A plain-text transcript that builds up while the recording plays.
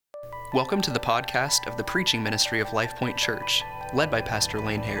Welcome to the podcast of the preaching ministry of Life Point Church, led by Pastor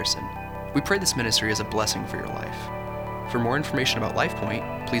Lane Harrison. We pray this ministry is a blessing for your life. For more information about Life Point,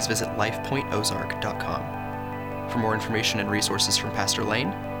 please visit lifepointozark.com. For more information and resources from Pastor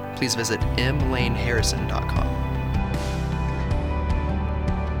Lane, please visit mlaneharrison.com.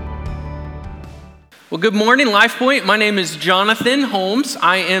 Well, good morning, Life Point. My name is Jonathan Holmes.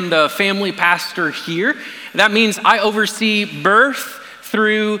 I am the family pastor here. That means I oversee birth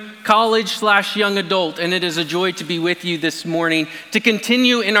through college/young adult, and it is a joy to be with you this morning to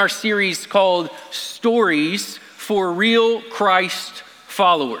continue in our series called Stories for Real Christ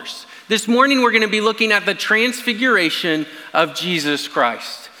Followers. This morning, we're going to be looking at the Transfiguration of Jesus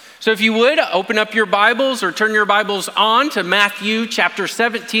Christ. So if you would, open up your Bibles or turn your Bibles on to Matthew chapter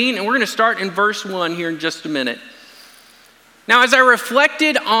 17, and we're going to start in verse 1 here in just a minute. Now, as I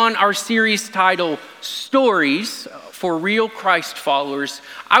reflected on our series title, Stories for Real Christ Followers,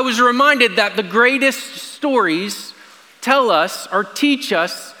 I was reminded that the greatest stories tell us or teach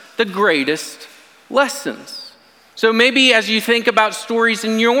us the greatest lessons. So maybe as you think about stories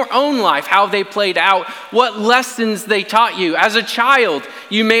in your own life, how they played out, what lessons they taught you. As a child,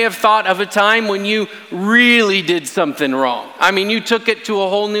 you may have thought of a time when you really did something wrong. I mean, you took it to a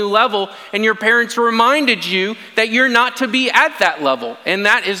whole new level, and your parents reminded you that you're not to be at that level, and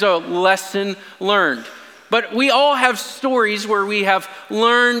that is a lesson learned. But we all have stories where we have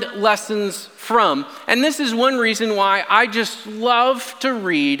learned lessons from, and this is one reason why I just love to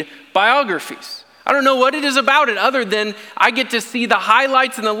read biographies. I don't know what it is about it other than I get to see the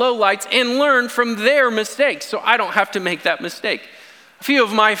highlights and the lowlights and learn from their mistakes, so I don't have to make that mistake. A few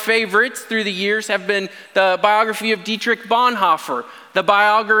of my favorites through the years have been the biography of Dietrich Bonhoeffer, the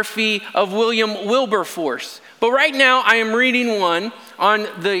biography of William Wilberforce. But right now I am reading one on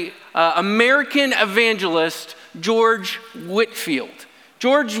the American evangelist George Whitefield.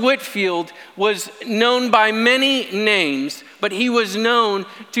 George Whitefield was known by many names, but he was known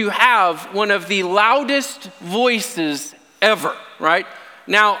to have one of the loudest voices ever, right?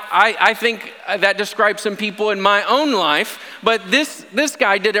 Now, I think that describes some people in my own life, but this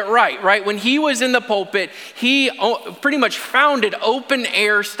guy did it right? When he was in the pulpit, he pretty much founded open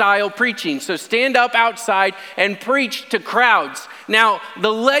air style preaching. So stand up outside and preach to crowds. Now,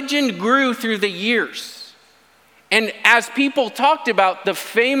 the legend grew through the years. And as people talked about the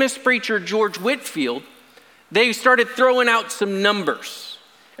famous preacher George Whitefield, they started throwing out some numbers.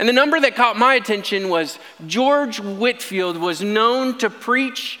 And the number that caught my attention was George Whitefield was known to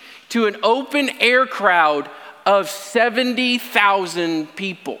preach to an open air crowd of 70,000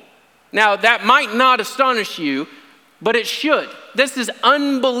 people. Now, that might not astonish you, but it should. This is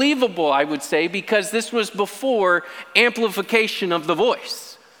unbelievable, I would say, because this was before amplification of the voice.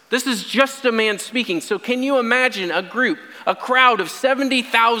 This is just a man speaking. So can you imagine a crowd of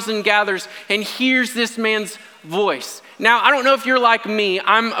 70,000 gathers and hears this man's voice? Now, I don't know if you're like me.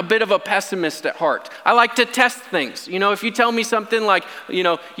 I'm a bit of a pessimist at heart. I like to test things. If you tell me something like,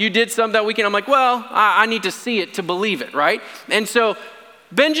 you did something that weekend, I'm like, well, I need to see it to believe it, right? And so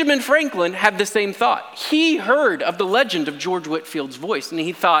Benjamin Franklin had the same thought. He heard of the legend of George Whitefield's voice, and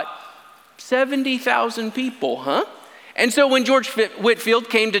he thought, 70,000 people, huh? And so when George Whitefield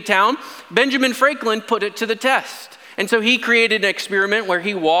came to town, Benjamin Franklin put it to the test. And so he created an experiment where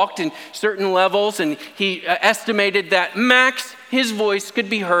he walked in certain levels, and he estimated that max his voice could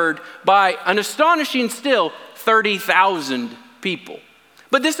be heard by an astonishing still 30,000 people.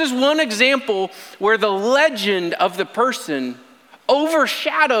 But this is one example where the legend of the person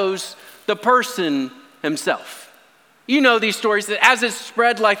overshadows the person himself. You know these stories that as it's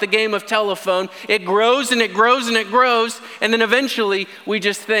spread like the game of telephone, it grows and it grows and it grows, and then eventually we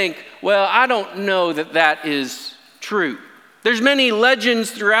just think, well, I don't know that that is true. There's many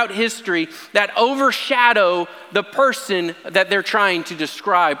legends throughout history that overshadow the person that they're trying to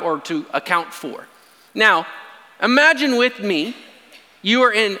describe or to account for. Now, imagine with me, you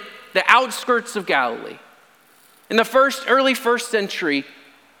are in the outskirts of Galilee in the early first century.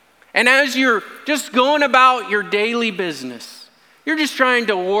 And as you're just going about your daily business, you're just trying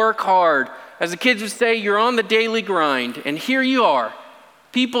to work hard. As the kids would say, you're on the daily grind. And here you are.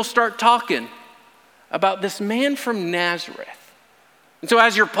 People start talking about this man from Nazareth. And so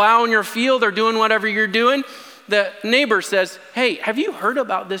as you're plowing your field or doing whatever you're doing, the neighbor says, hey, have you heard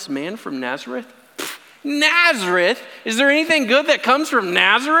about this man from Nazareth? Nazareth? Is there anything good that comes from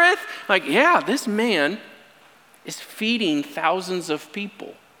Nazareth? Like, yeah, this man is feeding thousands of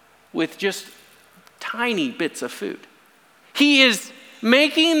people with just tiny bits of food. He is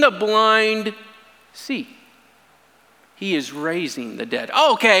making the blind see. He is raising the dead.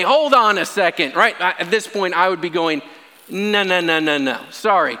 Okay, hold on a second, right? At this point, I would be going, No.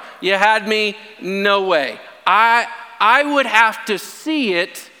 Sorry, you had me, no way. I would have to see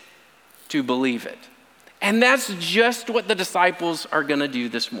it to believe it. And that's just what the disciples are going to do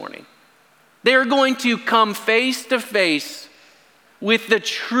this morning. They're going to come face to face with the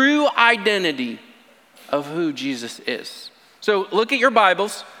true identity of who Jesus is. So look at your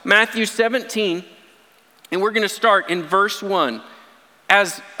Bibles, Matthew 17, and we're going to start in verse 1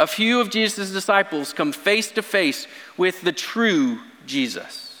 as a few of Jesus' disciples come face to face with the true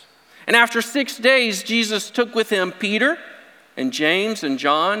Jesus. And after 6 days, Jesus took with him Peter and James and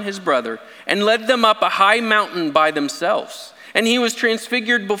John, his brother, and led them up a high mountain by themselves. And he was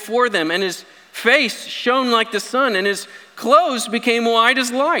transfigured before them, and his face shone like the sun, and his clothes became white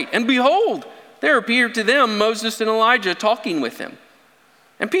as light. And behold, there appeared to them Moses and Elijah talking with him.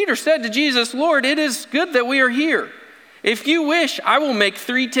 And Peter said to Jesus, Lord, it is good that we are here. If you wish, I will make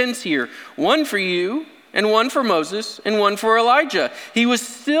 3 tents here, one for you, and one for Moses, and one for Elijah. He was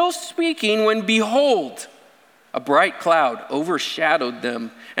still speaking when, behold, a bright cloud overshadowed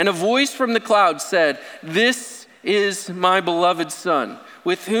them, and a voice from the cloud said, This is my beloved Son,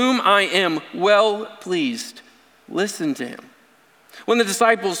 with whom I am well pleased. Listen to him. When the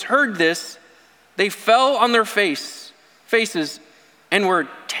disciples heard this, they fell on their faces and were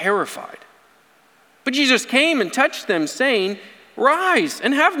terrified. But Jesus came and touched them, saying, Rise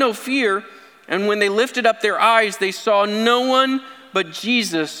and have no fear. And when they lifted up their eyes, they saw no one but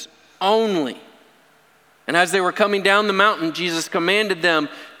Jesus only. And as they were coming down the mountain, Jesus commanded them,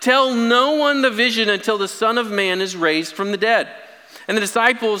 Tell no one the vision until the Son of Man is raised from the dead. And the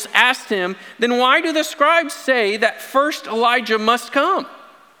disciples asked him, Then why do the scribes say that first Elijah must come?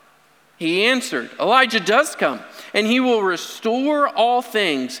 He answered, Elijah does come, and he will restore all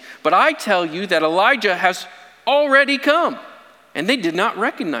things. But I tell you that Elijah has already come. And they did not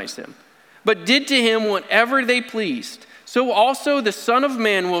recognize him, but did to him whatever they pleased. So also the Son of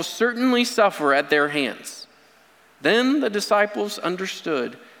Man will certainly suffer at their hands. Then the disciples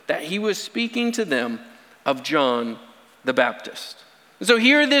understood that he was speaking to them of John the Baptist. And so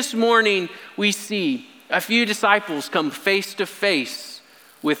here this morning we see a few disciples come face to face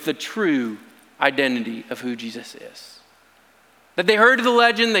with the true identity of who Jesus is. That they heard the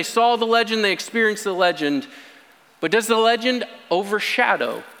legend, they saw the legend, they experienced the legend, but does the legend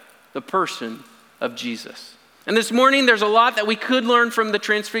overshadow the person of Jesus? And this morning there's a lot that we could learn from the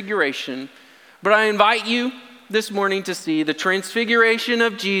Transfiguration, but I invite you this morning to see the Transfiguration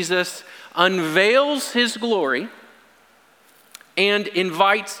of Jesus unveils his glory and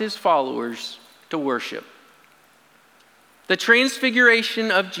invites his followers to worship. The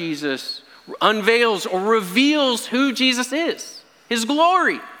Transfiguration of Jesus unveils or reveals who Jesus is, his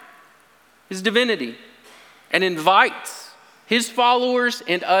glory, his divinity, and invites his followers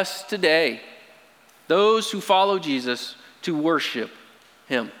and us today, those who follow Jesus, to worship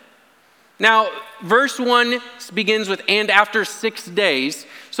him. Now, verse 1 begins with, and after 6 days.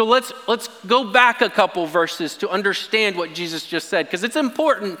 So let's go back a couple verses to understand what Jesus just said, because it's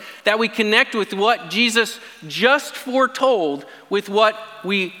important that we connect with what Jesus just foretold with what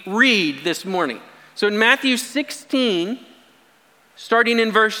we read this morning. So in Matthew 16, starting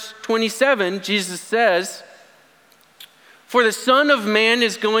in verse 27, Jesus says, For the Son of Man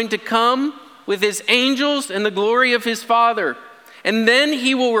is going to come with his angels and the glory of his Father. And then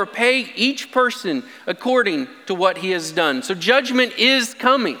he will repay each person according to what he has done. So judgment is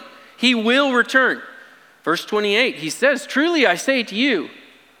coming. He will return. Verse 28, he says, Truly I say to you,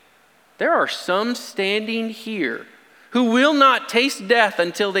 there are some standing here who will not taste death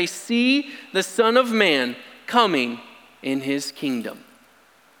until they see the Son of Man coming in his kingdom.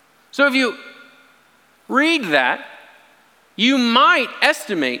 So if you read that, you might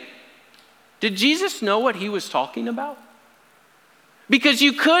estimate, did Jesus know what he was talking about? Because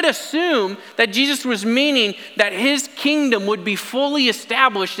you could assume that Jesus was meaning that his kingdom would be fully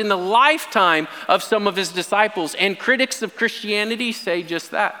established in the lifetime of some of his disciples. And critics of Christianity say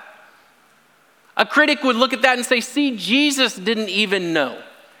just that. A critic would look at that and say, see, Jesus didn't even know.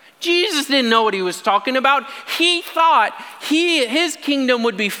 Jesus didn't know what he was talking about. He thought his kingdom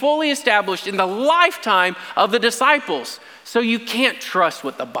would be fully established in the lifetime of the disciples. So you can't trust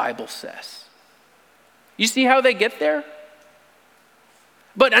what the Bible says. You see how they get there?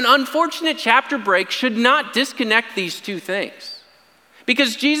 But an unfortunate chapter break should not disconnect these two things.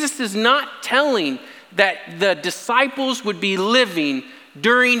 Because Jesus is not telling that the disciples would be living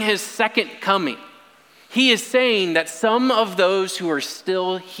during his second coming. He is saying that some of those who are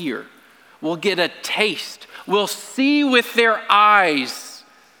still here will get a taste, will see with their eyes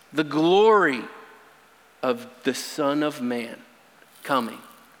the glory of the Son of Man coming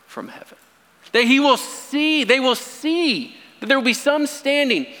from heaven. That they will see that there will be some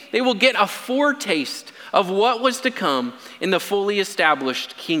standing. They will get a foretaste of what was to come in the fully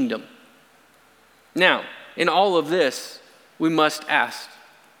established kingdom. Now, in all of this, we must ask,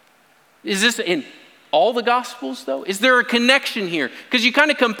 is this in all the Gospels, though? Is there a connection here? Because you kind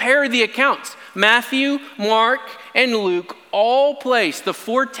of compare the accounts. Matthew, Mark, and Luke all place the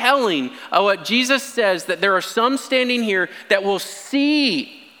foretelling of what Jesus says, that there are some standing here that will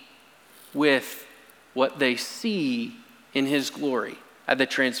see with what they see in his glory at the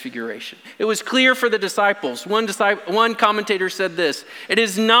Transfiguration. It was clear for the disciples. One commentator said this: "It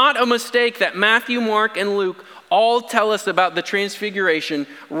is not a mistake that Matthew, Mark, and Luke all tell us about the Transfiguration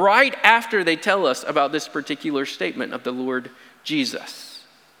right after they tell us about this particular statement of the Lord Jesus."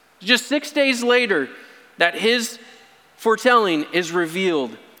 Just 6 days later, that his foretelling is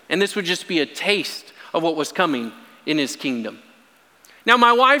revealed, and this would just be a taste of what was coming in his kingdom. Now,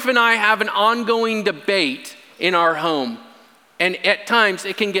 my wife and I have an ongoing debate in our home, and at times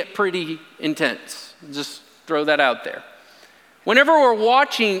it can get pretty intense. Just throw that out there. Whenever we're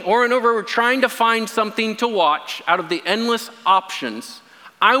watching or whenever we're trying to find something to watch out of the endless options,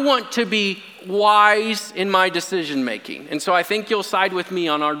 I want to be wise in my decision making. And so I think you'll side with me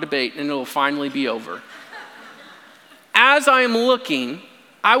on our debate and it'll finally be over. As I am looking,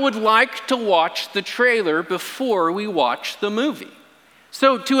 I would like to watch the trailer before we watch the movie.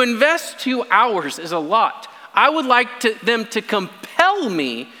 So to invest 2 hours is a lot. I would like them to compel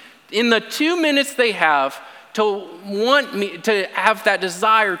me in the 2 minutes they have to want me to have that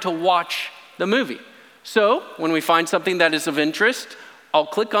desire to watch the movie. So when we find something that is of interest, I'll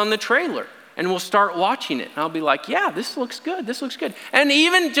click on the trailer and we'll start watching it. And I'll be like, yeah, this looks good. And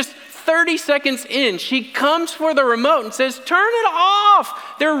even just 30 seconds in, she comes for the remote and says, turn it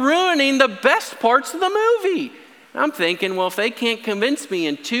off. They're ruining the best parts of the movie. And I'm thinking, well, if they can't convince me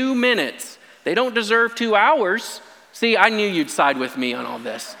in 2 minutes, they don't deserve 2 hours. See, I knew you'd side with me on all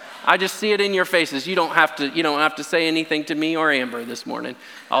this. I just see it in your faces. You don't have to say anything to me or Amber this morning.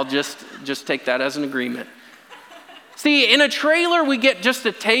 I'll just take that as an agreement. See, in a trailer, we get just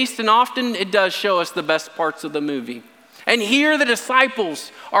a taste, and often it does show us the best parts of the movie. And here the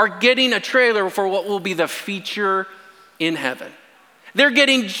disciples are getting a trailer for what will be the feature in heaven. They're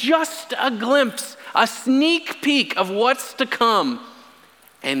getting just a glimpse, a sneak peek of what's to come,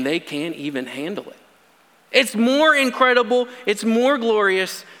 and they can't even handle it. It's more incredible, it's more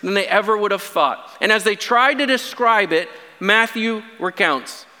glorious than they ever would have thought. And as they tried to describe it, Matthew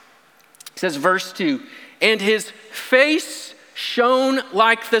recounts. It says, verse 2, "And his face shone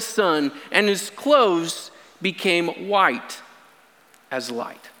like the sun, and his clothes became white as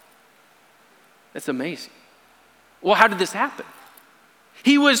light." That's amazing. Well, how did this happen?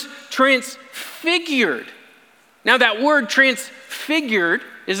 He was transfigured. Now, that word transfigured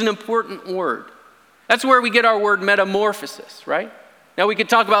is an important word. That's where we get our word metamorphosis, right? Now, we could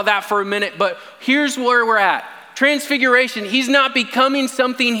talk about that for a minute, but here's where we're at. Transfiguration, he's not becoming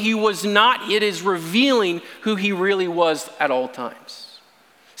something he was not. It is revealing who he really was at all times.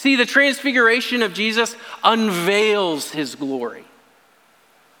 See, the transfiguration of Jesus unveils his glory.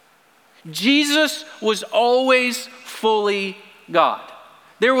 Jesus was always fully God.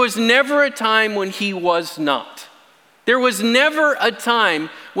 There was never a time when he was not. There was never a time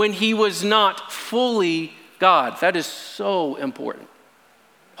when he was not fully God. That is so important.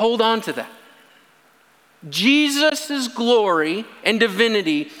 Hold on to that. Jesus' glory and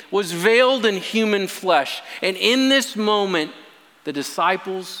divinity was veiled in human flesh. And in this moment, the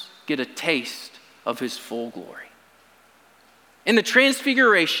disciples get a taste of his full glory. In the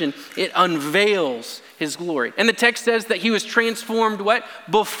transfiguration, it unveils his glory. And the text says that he was transformed what?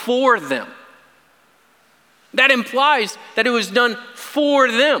 Before them. That implies that it was done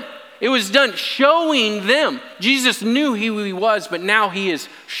for them. It was done showing them. Jesus knew who he was, but now he is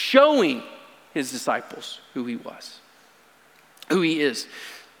showing his disciples who he was, who he is.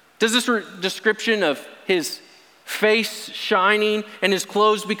 Does this description of his face shining and his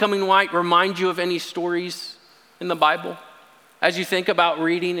clothes becoming white remind you of any stories in the Bible? As you think about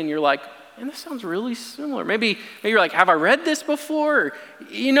reading and you're like, man, this sounds really similar. Maybe you're like, have I read this before?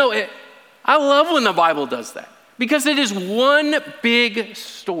 I love when the Bible does that because it is one big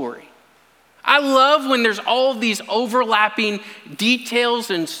story. I love when there's all these overlapping details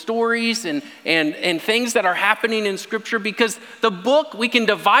and stories and things that are happening in Scripture, because the book, we can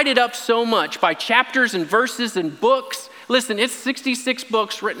divide it up so much by chapters and verses and books. Listen, it's 66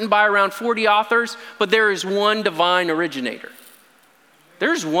 books written by around 40 authors, but there is one divine originator.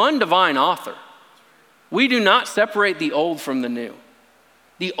 There's one divine author. We do not separate the old from the new.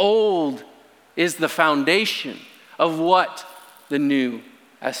 The old is the foundation of what the new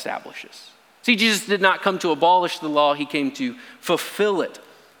establishes. See, Jesus did not come to abolish the law, he came to fulfill it.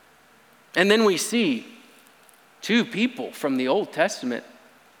 And then we see two people from the Old Testament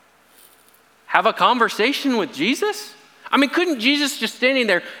have a conversation with Jesus. I mean, couldn't Jesus just standing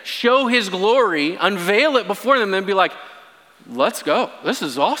there show his glory, unveil it before them, and be like, let's go. This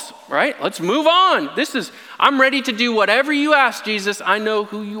is awesome, right? Let's move on. I'm ready to do whatever you ask, Jesus. I know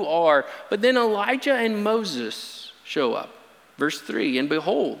who you are. But then Elijah and Moses show up. Verse 3, and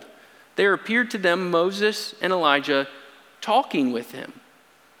behold, there appeared to them Moses and Elijah talking with him.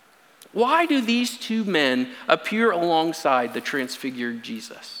 Why do these two men appear alongside the transfigured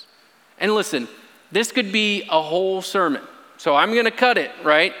Jesus? And listen, this could be a whole sermon. So I'm going to cut it,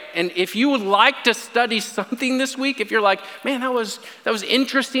 right? And if you would like to study something this week, if you're like, man, that was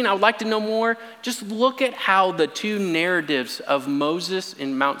interesting, I would like to know more, just look at how the two narratives of Moses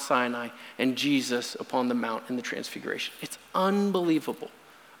in Mount Sinai and Jesus upon the mount in the Transfiguration. It's unbelievable.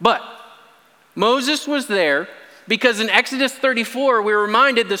 But Moses was there because in Exodus 34, we're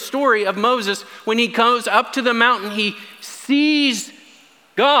reminded the story of Moses when he goes up to the mountain, he sees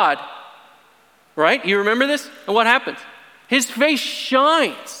God, right? You remember this? And what happens? His face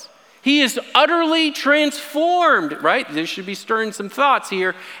shines. He is utterly transformed, right? There should be stirring some thoughts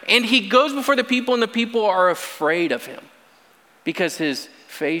here. And he goes before the people, and the people are afraid of him because his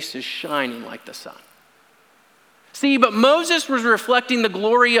face is shining like the sun. See, but Moses was reflecting the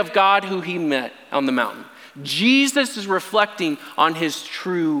glory of God who he met on the mountain. Jesus is reflecting on his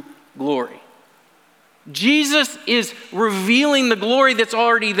true glory. Jesus is revealing the glory that's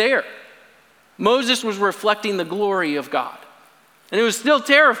already there. Moses was reflecting the glory of God. And it was still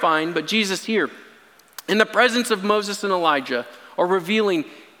terrifying, but Jesus here, in the presence of Moses and Elijah, are revealing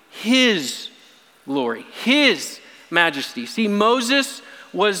his glory, his majesty. See, Moses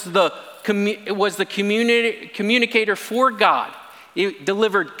was the communicator for God. He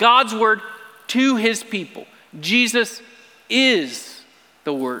delivered God's word to his people. Jesus is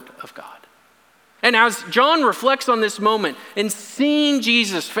the word of God. And as John reflects on this moment and seeing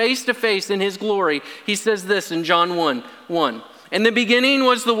Jesus face to face in his glory, he says this in John 1:1. In the beginning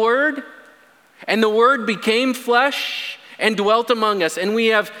was the Word, and the Word became flesh and dwelt among us, and we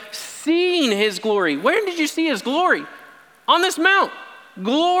have seen his glory. Where did you see his glory? On this mount.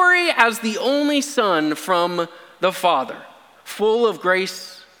 Glory as the only Son from the Father, full of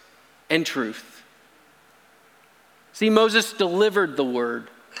grace and truth. See, Moses delivered the Word.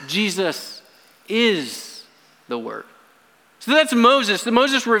 Jesus is the Word. So that's Moses.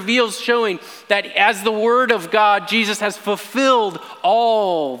 Moses reveals, showing that as the Word of God, Jesus has fulfilled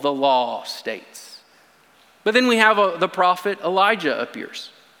all the law states. But then we have the prophet Elijah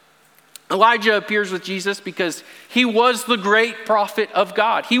appears. Elijah appears with Jesus because he was the great prophet of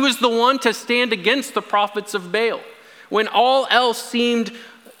God. He was the one to stand against the prophets of Baal. When all else seemed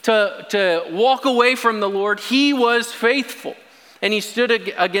to walk away from the Lord, he was faithful. And he stood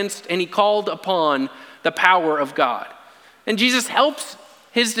against and he called upon the power of God. And Jesus helps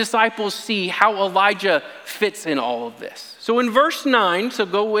his disciples see how Elijah fits in all of this. So in verse 9, so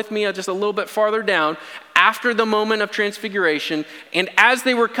go with me just a little bit farther down, after the moment of transfiguration, and as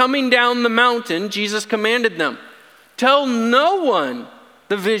they were coming down the mountain, Jesus commanded them, tell no one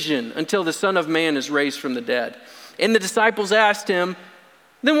the vision until the Son of Man is raised from the dead. And the disciples asked him,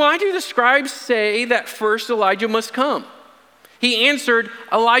 then why do the scribes say that first Elijah must come? He answered,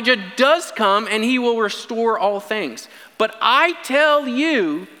 Elijah does come and he will restore all things. But I tell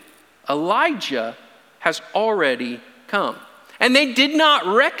you, Elijah has already come. And they did not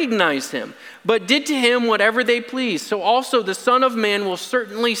recognize him, but did to him whatever they pleased. So also the Son of Man will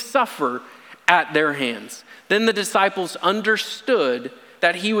certainly suffer at their hands. Then the disciples understood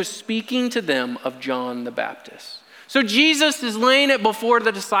that he was speaking to them of John the Baptist. So Jesus is laying it before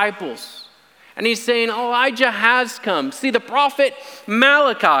the disciples. And he's saying Elijah has come. See, the prophet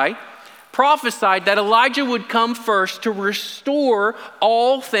Malachi prophesied that Elijah would come first to restore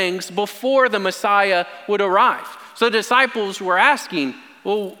all things before the Messiah would arrive. So the disciples were asking,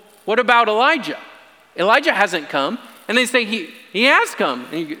 well, what about Elijah? Elijah hasn't come. And they say, he has come.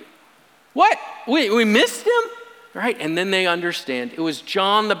 And you go, what? We missed him? Right? And then they understand. It was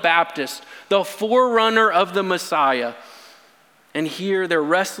John the Baptist, the forerunner of the Messiah. And here they're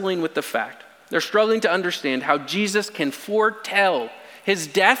wrestling with the fact. They're struggling to understand how Jesus can foretell his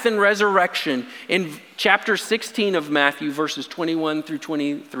death and resurrection in chapter 16 of Matthew, verses 21 through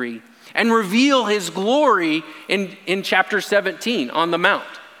 23, and reveal his glory in chapter 17 on the Mount.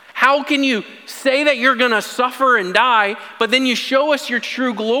 How can you say that you're going to suffer and die, but then you show us your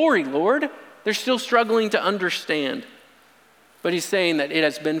true glory, Lord? They're still struggling to understand. But he's saying that it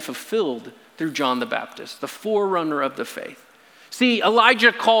has been fulfilled through John the Baptist, the forerunner of the faith. See,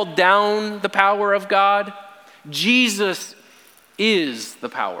 Elijah called down the power of God. Jesus is the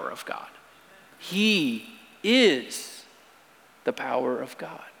power of God. He is the power of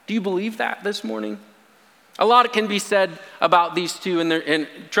God. Do you believe that this morning? A lot can be said about these two, and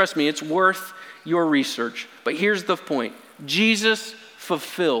trust me, it's worth your research. But here's the point. Jesus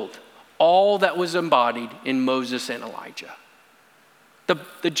fulfilled all that was embodied in Moses and Elijah.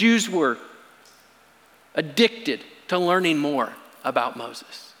 The Jews were addicted to learning more about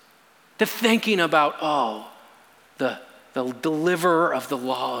Moses, to thinking about, the deliverer of the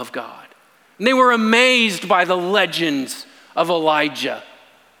law of God. And they were amazed by the legends of Elijah,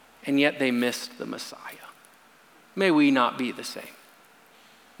 and yet they missed the Messiah. May we not be the same.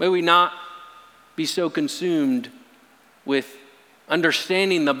 May we not be so consumed with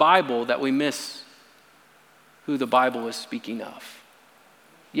understanding the Bible that we miss who the Bible is speaking of.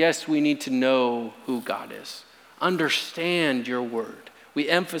 Yes, we need to know who God is. Understand your word. We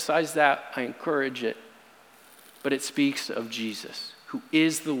emphasize that. I encourage it. But it speaks of Jesus, who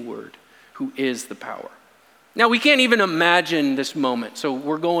is the word, who is the power. Now, we can't even imagine this moment. So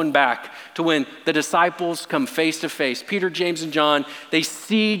we're going back to when the disciples come face to face. Peter, James, and John, they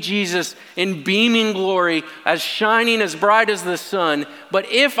see Jesus in beaming glory, as shining as bright as the sun. But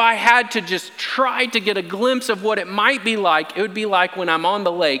if I had to just try to get a glimpse of what it might be like, it would be like when I'm on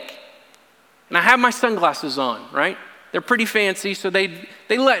the lake and I have my sunglasses on, right? They're pretty fancy, so they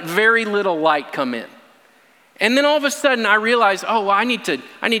let very little light come in. And then all of a sudden I realize, I need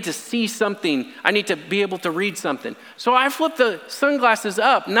to see something. I need to be able to read something. So I flip the sunglasses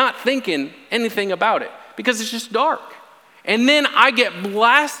up, not thinking anything about it, because it's just dark. And then I get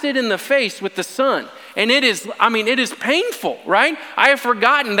blasted in the face with the sun. And it is painful, right? I have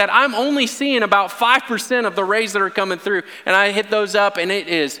forgotten that I'm only seeing about 5% of the rays that are coming through. And I hit those up, and it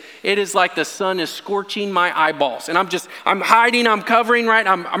is like the sun is scorching my eyeballs. And I'm hiding, I'm covering, right?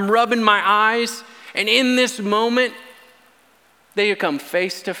 I'm rubbing my eyes. And in this moment, they come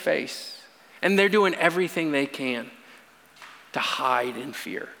face to face, and they're doing everything they can to hide in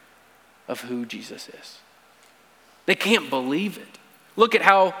fear of who Jesus is. They can't believe it. Look at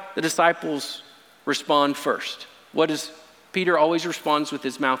how the disciples respond first. Peter always responds with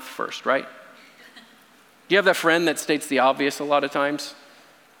his mouth first, right? Do you have that friend that states the obvious a lot of times?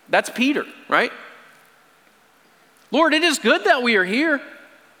 That's Peter, right? Lord, it is good that we are here.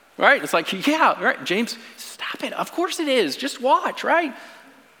 Right? It's like, yeah, right. James, stop it. Of course it is. Just watch, right?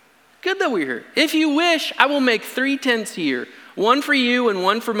 Good that we're here. If you wish, I will make 3 tents here. One for you, and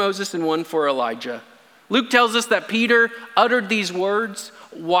one for Moses, and one for Elijah. Luke tells us that Peter uttered these words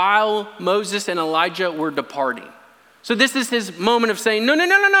while Moses and Elijah were departing. So this is his moment of saying, no,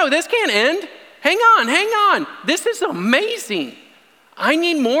 this can't end. Hang on. This is amazing. I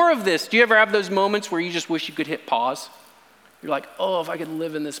need more of this. Do you ever have those moments where you just wish you could hit pause? You're like, if I could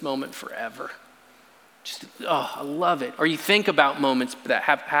live in this moment forever. I love it. Or you think about moments that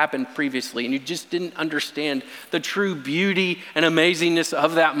have happened previously and you just didn't understand the true beauty and amazingness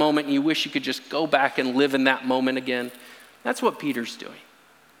of that moment, and you wish you could just go back and live in that moment again. That's what Peter's doing.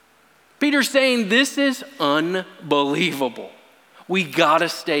 Peter's saying, this is unbelievable. We gotta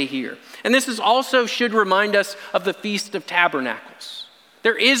stay here. And this also should remind us of the Feast of Tabernacles.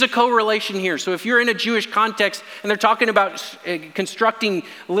 There is a correlation here. So if you're in a Jewish context and they're talking about constructing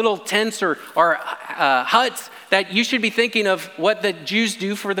little tents or huts, that you should be thinking of what the Jews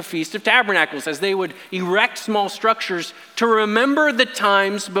do for the Feast of Tabernacles, as they would erect small structures to remember the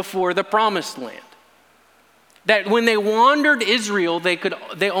times before the Promised Land. That when they wandered Israel,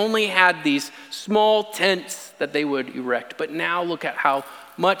 they only had these small tents that they would erect. But now look at how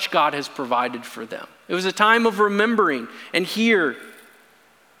much God has provided for them. It was a time of remembering. And here,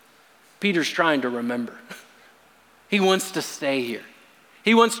 Peter's trying to remember. He wants to stay here.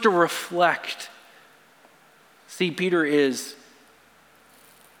 He wants to reflect. See, Peter is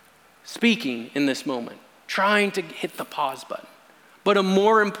speaking in this moment, trying to hit the pause button. But a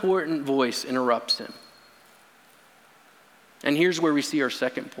more important voice interrupts him. And here's where we see our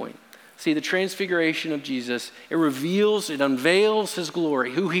second point. See, the transfiguration of Jesus, it unveils his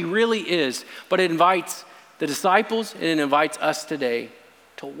glory, who he really is, but it invites the disciples and it invites us today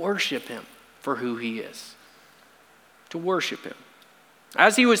to worship him for who he is. To worship him.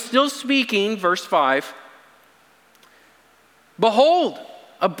 As he was still speaking, verse 5, behold,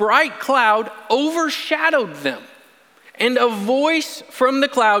 a bright cloud overshadowed them, and a voice from the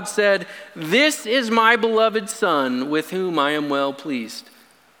cloud said, this is my beloved Son, with whom I am well pleased.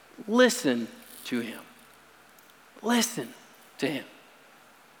 Listen to him. Listen to him.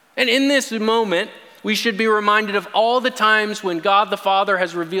 And in this moment, we should be reminded of all the times when God the Father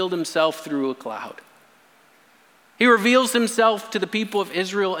has revealed himself through a cloud. He reveals himself to the people of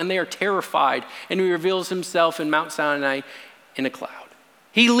Israel and they are terrified. And he reveals himself in Mount Sinai in a cloud.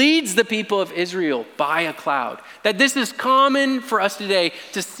 He leads the people of Israel by a cloud. That this is common for us today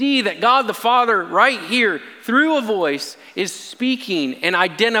to see that God the Father right here through a voice is speaking and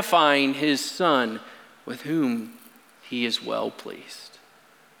identifying his Son with whom he is well pleased.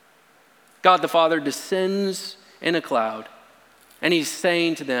 God the Father descends in a cloud and he's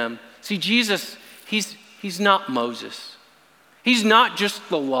saying to them, see, Jesus, he's not Moses. He's not just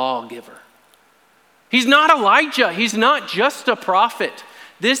the lawgiver. He's not Elijah. He's not just a prophet.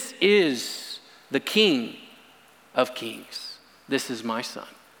 This is the King of Kings. This is my Son.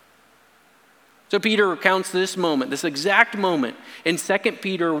 So Peter recounts this moment, this exact moment in 2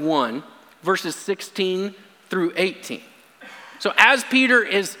 Peter 1, verses 16 through 18. So as Peter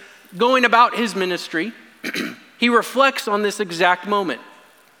is going about his ministry, he reflects on this exact moment,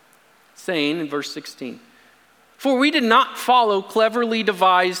 saying in verse 16, "For we did not follow cleverly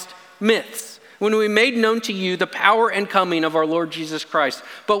devised myths when we made known to you the power and coming of our Lord Jesus Christ,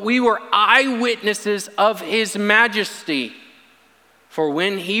 but we were eyewitnesses of his majesty. For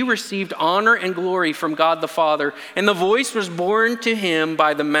when he received honor and glory from God the Father, and the voice was borne to him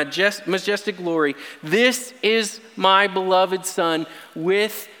by the majestic glory, 'This is my beloved Son,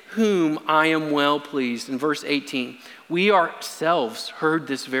 with whom I am well pleased.'" In verse 18, "We ourselves heard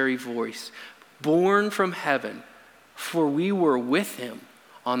this very voice, born from heaven, for we were with him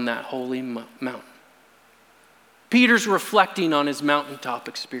on that holy mountain." Peter's reflecting on his mountaintop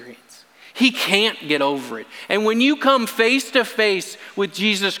experience. He can't get over it. And when you come face to face with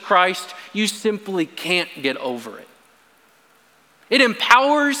Jesus Christ, you simply can't get over it. It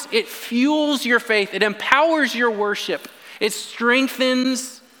empowers, it fuels your faith, it empowers your worship, it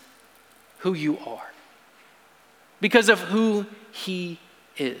strengthens who you are because of who he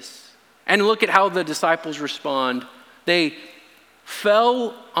is. And look at how the disciples respond. They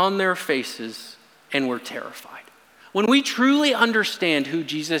fell on their faces and were terrified. When we truly understand who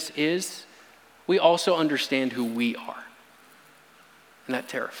Jesus is, we also understand who we are. And that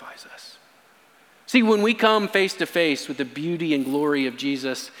terrifies us. See, when we come face to face with the beauty and glory of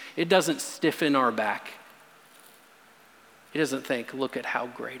Jesus, it doesn't stiffen our back. It doesn't think, look at how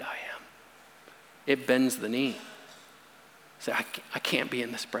great I am. It bends the knee. Say, I can't be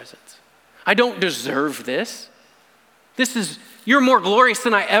in this presence. I don't deserve this. You're more glorious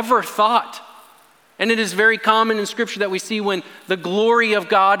than I ever thought. And it is very common in Scripture that we see when the glory of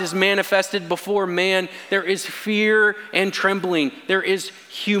God is manifested before man, there is fear and trembling. There is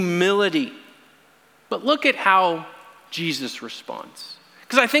humility. But look at how Jesus responds.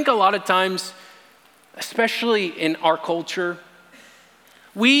 Because I think a lot of times, especially in our culture,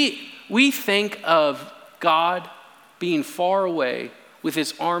 we think of God being far away with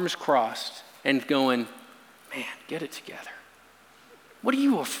his arms crossed and going, man, get it together. What are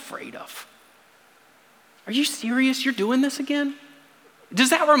you afraid of? Are you serious? You're doing this again?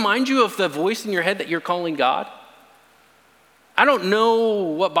 Does that remind you of the voice in your head that you're calling God? I don't know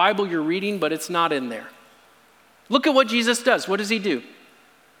what Bible you're reading, but it's not in there. Look at what Jesus does. What does he do?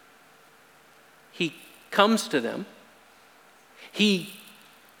 He comes to them. He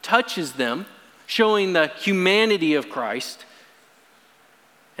touches them, showing the humanity of Christ.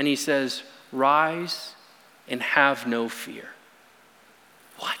 And he says, "Rise and have no fear."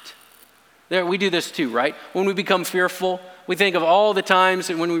 What? We do this too, right? When we become fearful, we think of all the times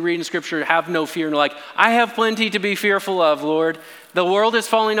when we read in Scripture, have no fear. And we're like, I have plenty to be fearful of, Lord. The world is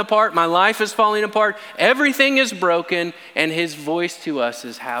falling apart. My life is falling apart. Everything is broken. And his voice to us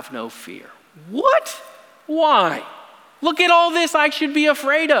is, have no fear. What? Why? Look at all this I should be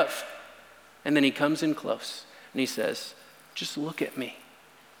afraid of. And then he comes in close and he says, just look at me.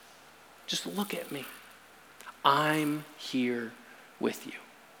 Just look at me. I'm here with you.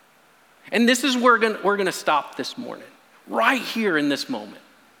 And this is where we're going to stop this morning, right here in this moment.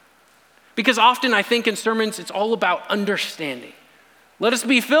 Because often I think in sermons, it's all about understanding. Let us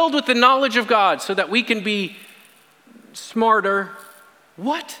be filled with the knowledge of God so that we can be smarter.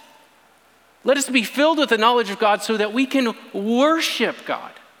 What? Let us be filled with the knowledge of God so that we can worship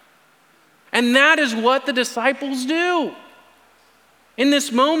God. And that is what the disciples do in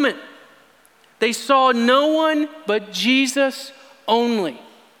this moment. They saw no one but Jesus only.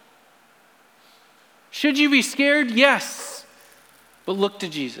 Should you be scared? Yes. But look to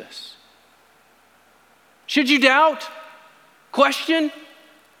Jesus. Should you doubt? Question?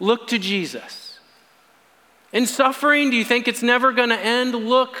 Look to Jesus. In suffering, do you think it's never going to end?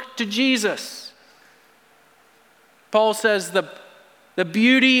 Look to Jesus. Paul says the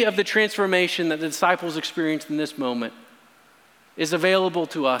beauty of the transformation that the disciples experienced in this moment is available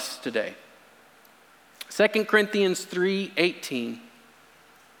to us today. 2 Corinthians 3:18.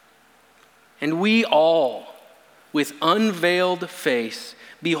 And we all, with unveiled face,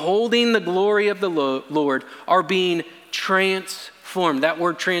 beholding the glory of the Lord, are being transformed. That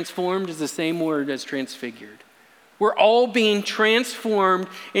word transformed is the same word as transfigured. We're all being transformed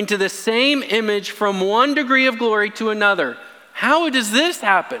into the same image from one degree of glory to another. How does this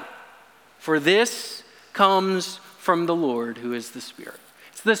happen? For this comes from the Lord, who is the Spirit.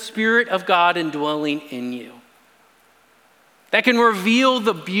 It's the Spirit of God indwelling in you that can reveal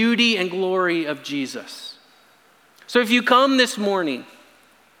the beauty and glory of Jesus. So if you come this morning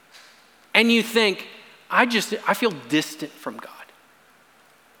and you think, I feel distant from God.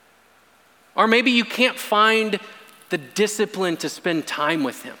 Or maybe you can't find the discipline to spend time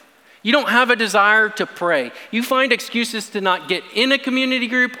with him. You don't have a desire to pray. You find excuses to not get in a community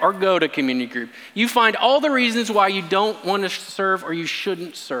group or go to community group. You find all the reasons why you don't want to serve or you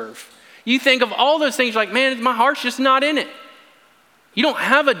shouldn't serve. You think of all those things like, man, my heart's just not in it. You don't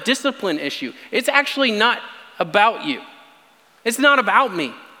have a discipline issue. It's actually not about you. It's not about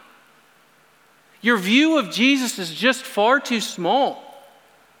me. Your view of Jesus is just far too small.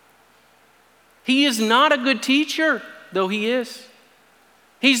 He is not a good teacher, though he is.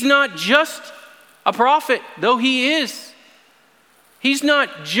 He's not just a prophet, though he is. He's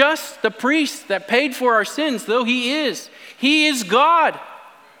not just the priest that paid for our sins, though he is. He is God.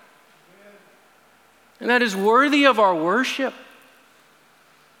 And that is worthy of our worship.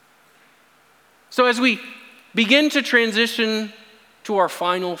 So as we begin to transition to our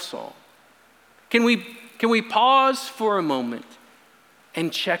final psalm, can we pause for a moment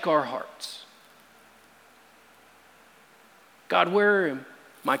and check our hearts? God, where am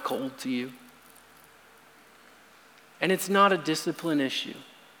I cold to you? And it's not a discipline issue.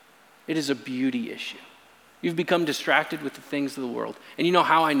 It is a beauty issue. You've become distracted with the things of the world. And you know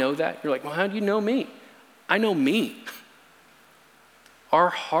how I know that? You're like, well, how do you know me? I know me. Our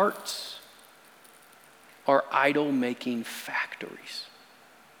hearts are idol-making factories.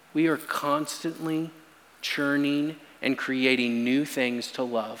 We are constantly churning and creating new things to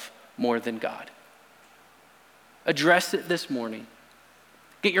love more than God. Address it this morning.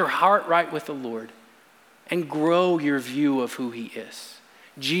 Get your heart right with the Lord and grow your view of who he is.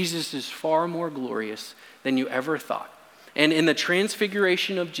 Jesus is far more glorious than you ever thought. And in the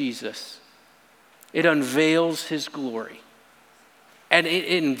transfiguration of Jesus, it unveils his glory. And it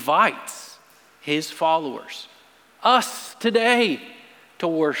invites his followers, us today, to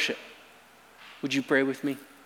worship. Would you pray with me?